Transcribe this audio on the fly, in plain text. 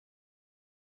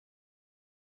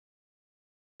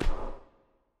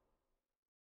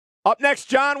Up next,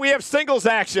 John, we have singles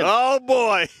action. Oh,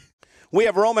 boy. We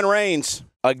have Roman Reigns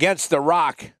against The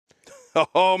Rock.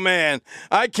 Oh, man.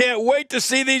 I can't wait to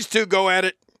see these two go at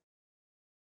it.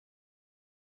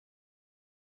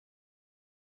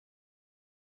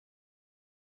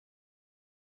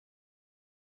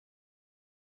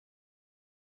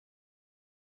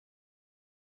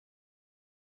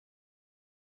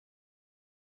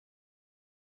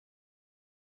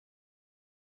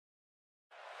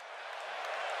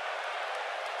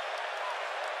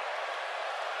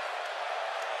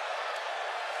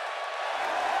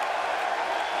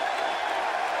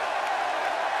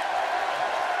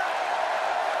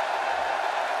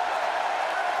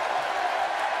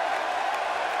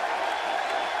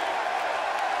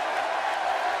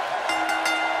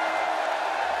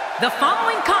 The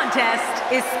following contest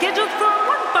is scheduled for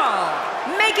one fall.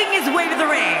 Making his way to the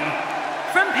ring,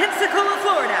 from Pensacola,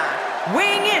 Florida,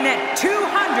 weighing in at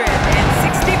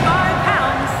 265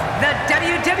 pounds, the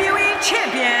WWE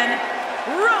Champion,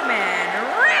 Roman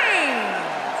Reigns.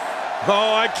 Oh,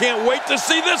 I can't wait to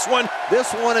see this one.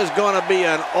 This one is going to be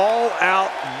an all-out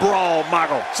brawl,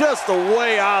 Michael. Just the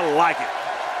way I like it.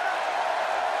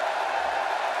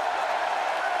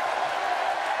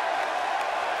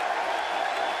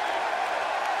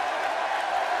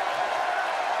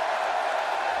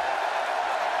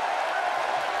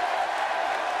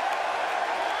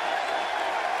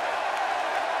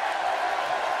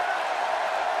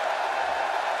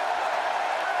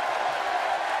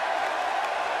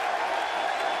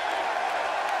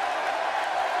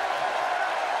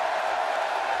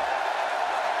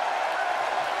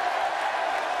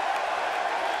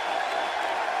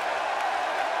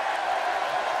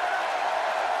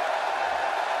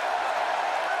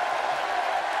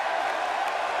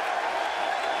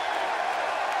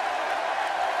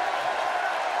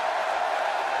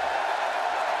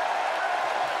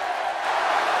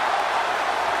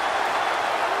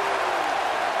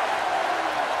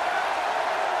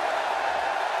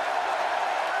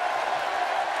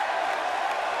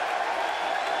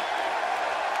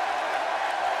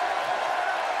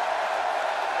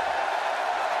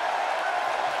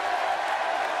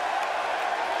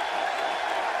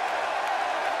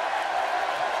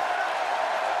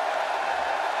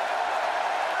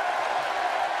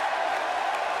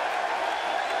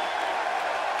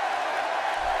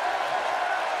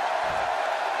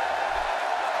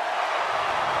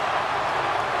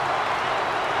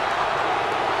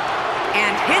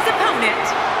 And his opponent,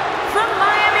 from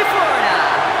Miami, Florida,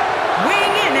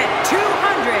 weighing in at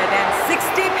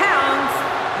 260 pounds,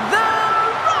 The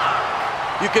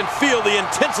Rock. You can feel the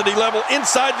intensity level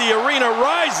inside the arena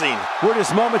rising. We're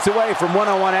just moments away from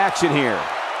one-on-one action here.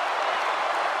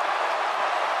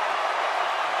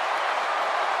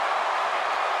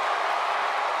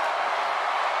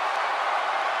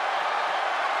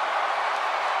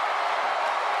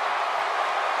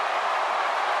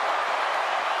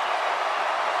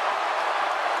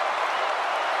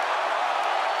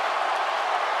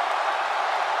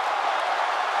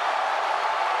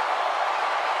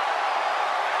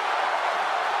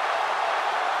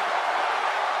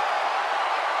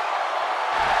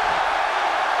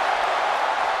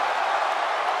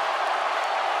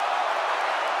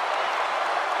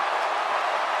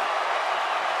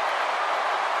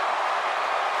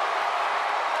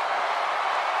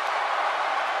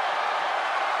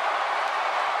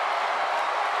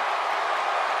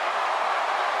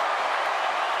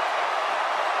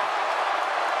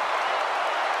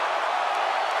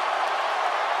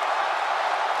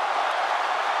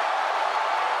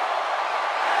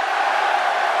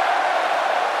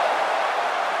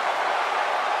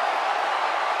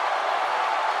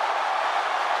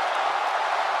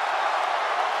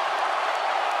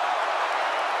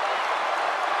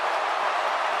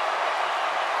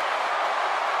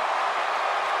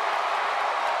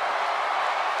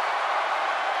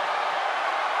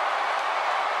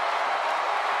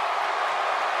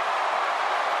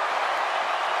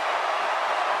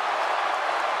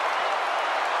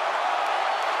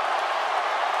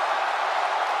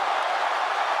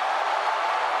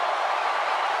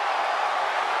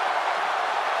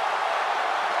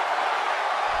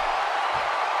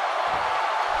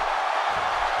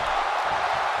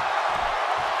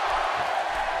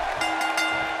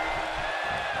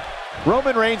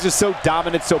 Roman Reigns is so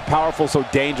dominant, so powerful, so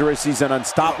dangerous. He's an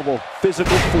unstoppable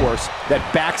physical force that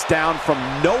backs down from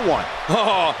no one.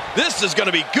 Oh, this is going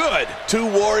to be good. Two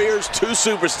warriors, two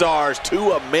superstars,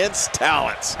 two immense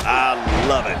talents. I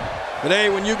love it. But hey,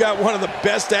 when you got one of the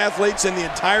best athletes in the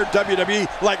entire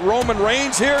WWE like Roman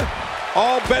Reigns here,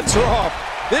 all bets are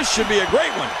off. This should be a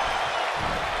great one.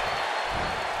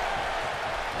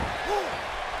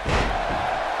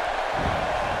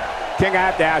 King, I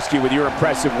have to ask you, with your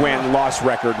impressive win-loss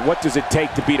record, what does it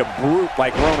take to beat a brute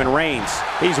like Roman Reigns?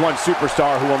 He's one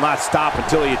superstar who will not stop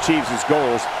until he achieves his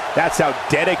goals. That's how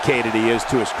dedicated he is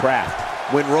to his craft.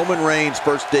 When Roman Reigns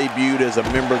first debuted as a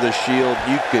member of the Shield,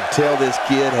 you could tell this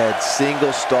kid had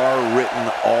single star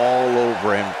written all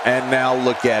over him. And now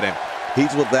look at him.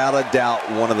 He's without a doubt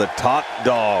one of the top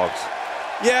dogs.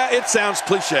 Yeah, it sounds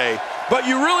cliche, but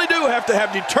you really do have to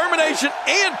have determination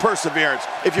and perseverance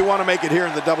if you want to make it here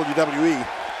in the WWE.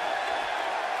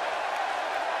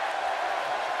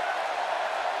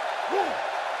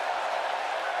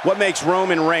 What makes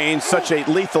Roman Reigns such a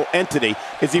lethal entity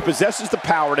is he possesses the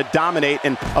power to dominate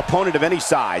an opponent of any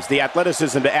size, the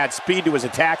athleticism to add speed to his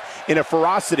attack, and a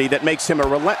ferocity that makes him a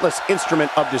relentless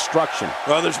instrument of destruction.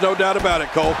 Well, there's no doubt about it,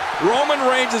 Cole. Roman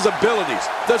Reigns' abilities,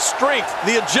 the strength,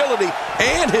 the agility,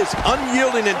 and his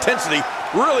unyielding intensity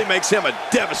really makes him a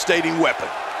devastating weapon.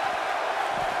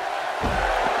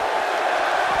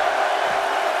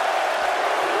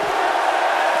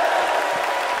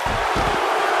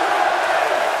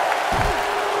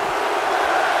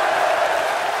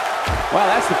 Well,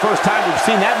 that's the first time we've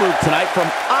seen that move tonight from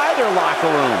either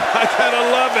locker room. I kind of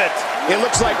love it. It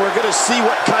looks like we're going to see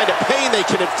what kind of pain they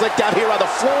can inflict out here on the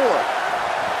floor.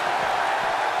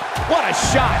 What a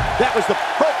shot. That was the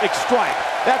perfect strike.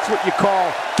 That's what you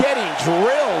call getting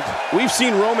drilled. We've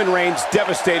seen Roman Reigns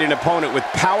devastate an opponent with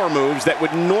power moves that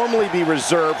would normally be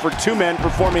reserved for two men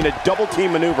performing a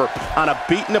double-team maneuver on a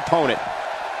beaten opponent.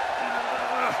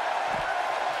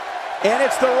 And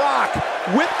it's The Rock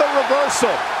with the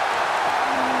reversal.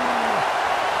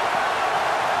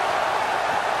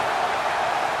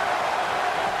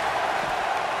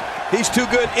 He's too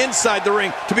good inside the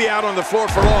ring to be out on the floor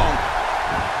for long.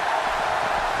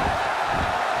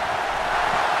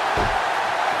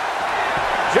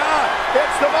 John,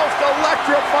 it's the most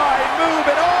electrifying move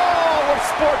in all of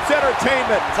sports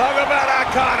entertainment. Talk about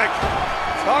iconic.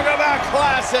 Talk about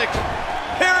classic.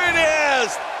 Here it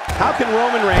is. How can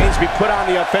Roman Reigns be put on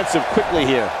the offensive quickly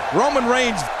here? Roman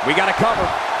Reigns. We got to cover.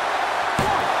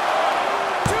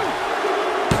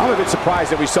 I'm a bit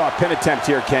surprised that we saw a pin attempt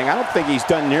here, King. I don't think he's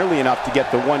done nearly enough to get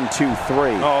the 1, 2,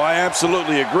 3. Oh, I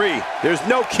absolutely agree. There's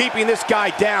no keeping this guy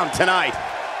down tonight.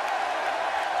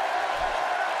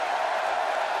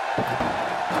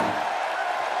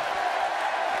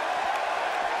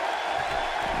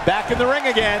 Back in the ring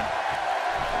again.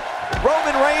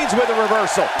 Roman Reigns with a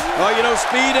reversal. Well, you know,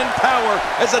 speed and power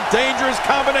is a dangerous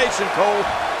combination, Cole.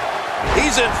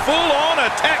 He's in full-on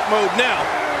attack mode now.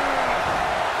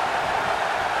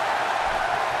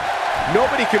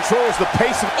 Nobody controls the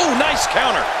pace of... Oh, nice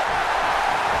counter.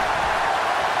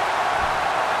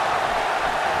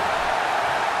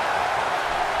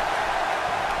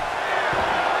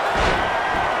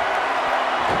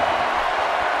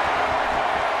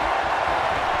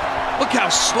 Look how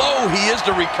slow he is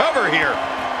to recover here.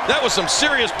 That was some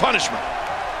serious punishment.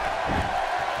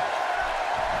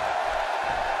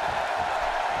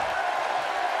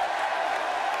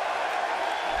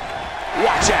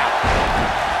 Watch out.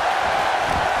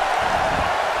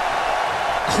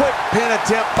 Quick pin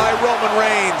attempt by Roman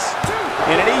Reigns.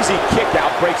 And an easy kick out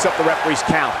breaks up the referee's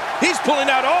count. He's pulling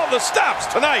out all the stops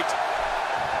tonight.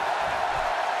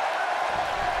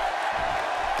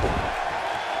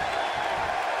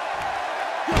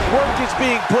 Work is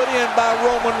being put in by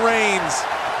Roman Reigns.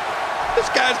 This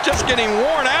guy's just getting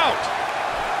worn out.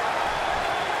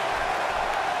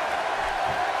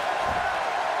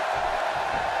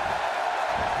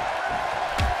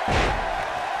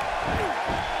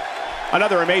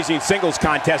 Another amazing singles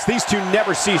contest. These two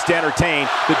never cease to entertain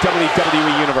the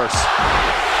WWE Universe.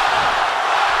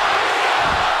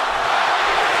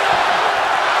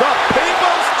 The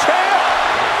People's Champ!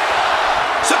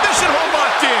 Submission hold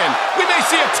locked in. We may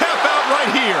see a tap out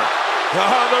right here.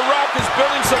 The Rock is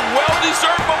building some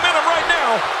well-deserved momentum right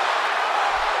now.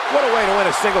 What a way to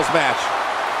win a singles match.